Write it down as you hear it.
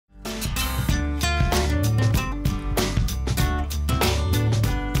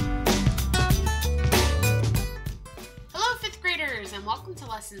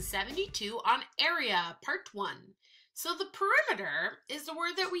lesson 72 on area, part 1. So the perimeter is the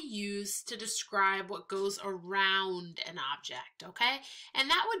word that we use to describe what goes around an object, okay? And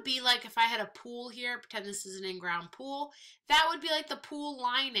that would be like if I had a pool here, pretend this is an in-ground pool, that would be like the pool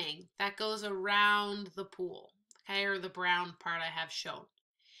lining that goes around the pool, okay, or the brown part I have shown.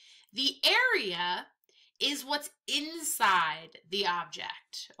 The area is what's inside the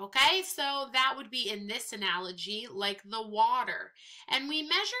object, okay? So that would be, in this analogy, like the water. And we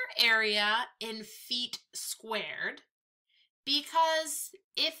measure area in feet squared because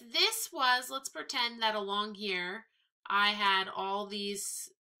if this was, let's pretend that along here I had all these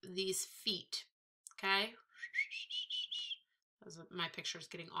feet, okay? My picture's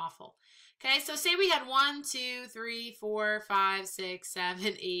getting awful. Okay, so say we had 1, 2, 3, 4, 5, 6,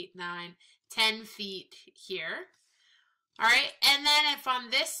 7, 8, 9, 10 feet here. All right, and then if on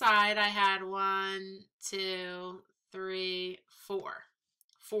this side I had 1, 2, 3,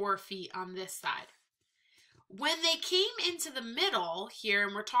 4 feet on this side. When they came into the middle here,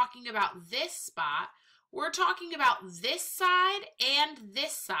 and we're talking about this spot, we're talking about this side and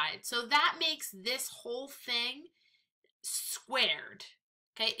this side. So that makes this whole thing squared.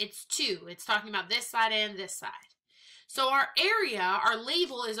 Okay, it's 2. It's talking about this side and this side. So our area, our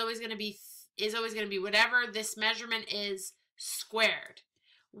label is always going to be whatever this measurement is squared.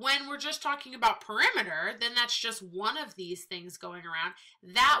 When we're just talking about perimeter, then that's just one of these things going around.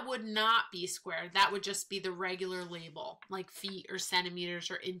 That would not be squared. That would just be the regular label, like feet or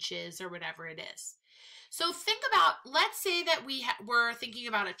centimeters or inches or whatever it is. So think about, let's say that we're thinking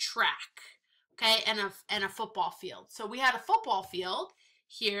about a track, okay, and a football field. So we had a football field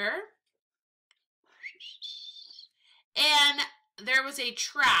here, and there was a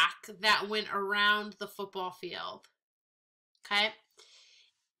track that went around the football field, okay?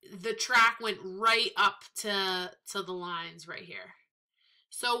 The track went right up to the lines right here.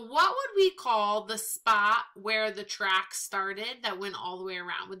 So what would we call the spot where the track started that went all the way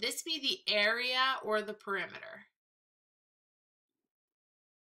around? Would this be the area or the perimeter?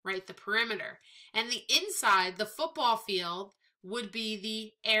 Right, the perimeter. And the inside, the football field, would be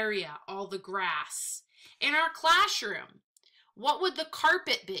the area, all the grass. In our classroom, what would the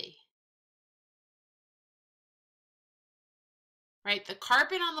carpet be? Right, the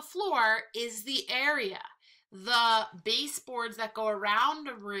carpet on the floor is the area. The baseboards that go around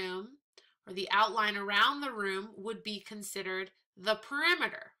a room, or the outline around the room, would be considered the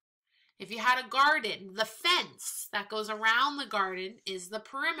perimeter. If you had a garden, the fence that goes around the garden is the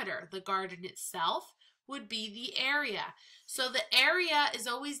perimeter. The garden itself would be the area. So the area is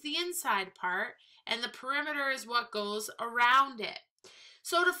always the inside part, and the perimeter is what goes around it.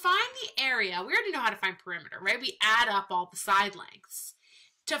 So to find the area, we already know how to find perimeter, right? We add up all the side lengths.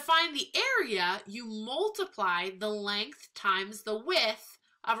 To find the area, you multiply the length times the width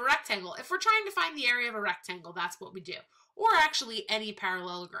of a rectangle. If we're trying to find the area of a rectangle, that's what we do. Or actually any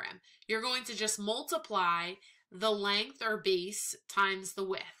parallelogram. You're going to just multiply the length or base times the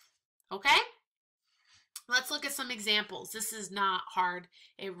width. Okay? Let's look at some examples. This is not hard.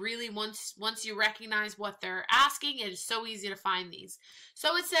 It really, once you recognize what they're asking, it is so easy to find these.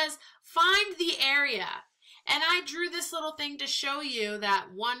 So it says, find the area. And I drew this little thing to show you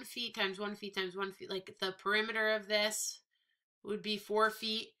that 1 feet times 1 feet times 1 feet, like the perimeter of this would be 4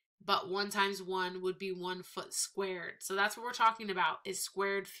 feet, but 1 times 1 would be 1 foot squared. So that's what we're talking about, is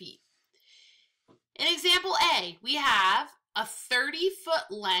squared feet. In example A, we have a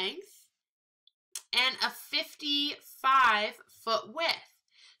 30-foot length and a 55-foot width.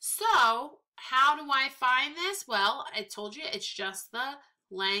 So how do I find this? Well, I told you it's just the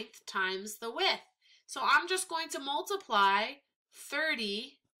length times the width. So I'm just going to multiply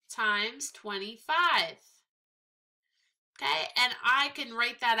 30 times 25. Okay, and I can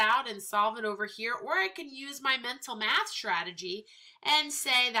write that out and solve it over here, or I can use my mental math strategy and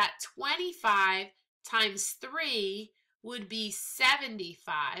say that 25 times 3 would be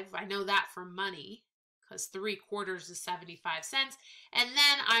 75. I know that from money because 3/4 is 75 cents. And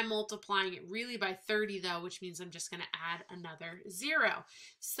then I'm multiplying it really by 30 though, which means I'm just going to add another 0.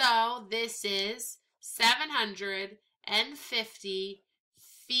 So this is 750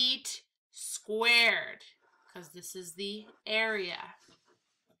 feet squared because this is the area.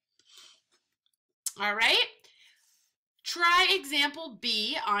 All right. Try example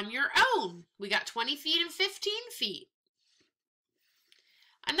B on your own. We got 20 feet and 15 feet.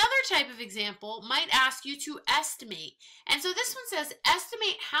 Another type of example might ask you to estimate. And so this one says,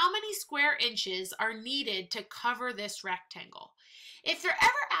 estimate how many square inches are needed to cover this rectangle. If they're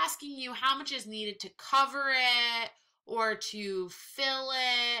ever asking you how much is needed to cover it, or to fill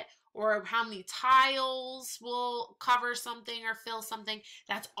it, or how many tiles will cover something or fill something.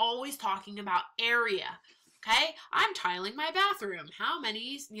 That's always talking about area. Okay, I'm tiling my bathroom. How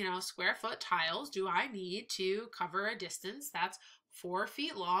many, square foot tiles do I need to cover a distance that's 4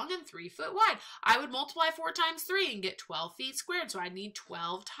 feet long and 3 foot wide? I would multiply 4 times 3 and get 12 feet squared, so I need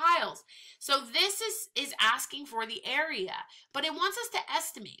 12 tiles. So this is asking for the area, but it wants us to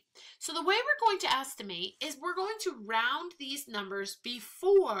estimate. So the way we're going to estimate is we're going to round these numbers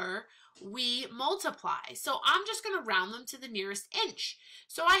before we multiply. So I'm just going to round them to the nearest inch.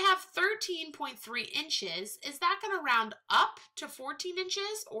 So I have 13.3 inches. Is that going to round up to 14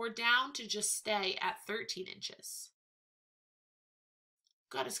 inches or down to just stay at 13 inches?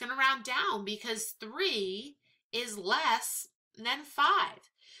 Good, it's going to round down because 3 is less than 5.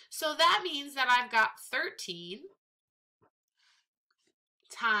 So that means that I've got 13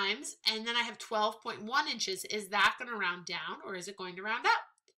 times, and then I have 12.1 inches. Is that going to round down or is it going to round up?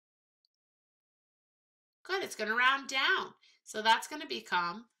 Good, it's going to round down. So that's going to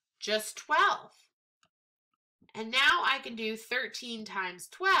become just 12. And now I can do 13 times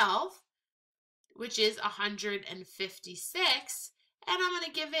 12, which is 156. And I'm going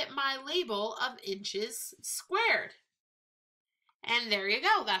to give it my label of inches squared. And there you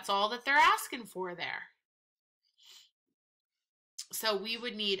go. That's all that they're asking for there. So we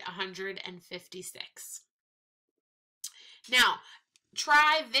would need 156. Now,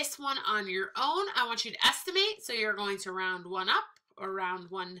 try this one on your own. I want you to estimate. So you're going to round one up or round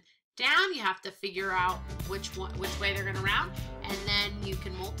one down. You have to figure out which way they're going to round. And then you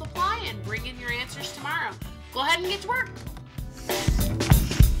can multiply and bring in your answers tomorrow. Go ahead and get to work.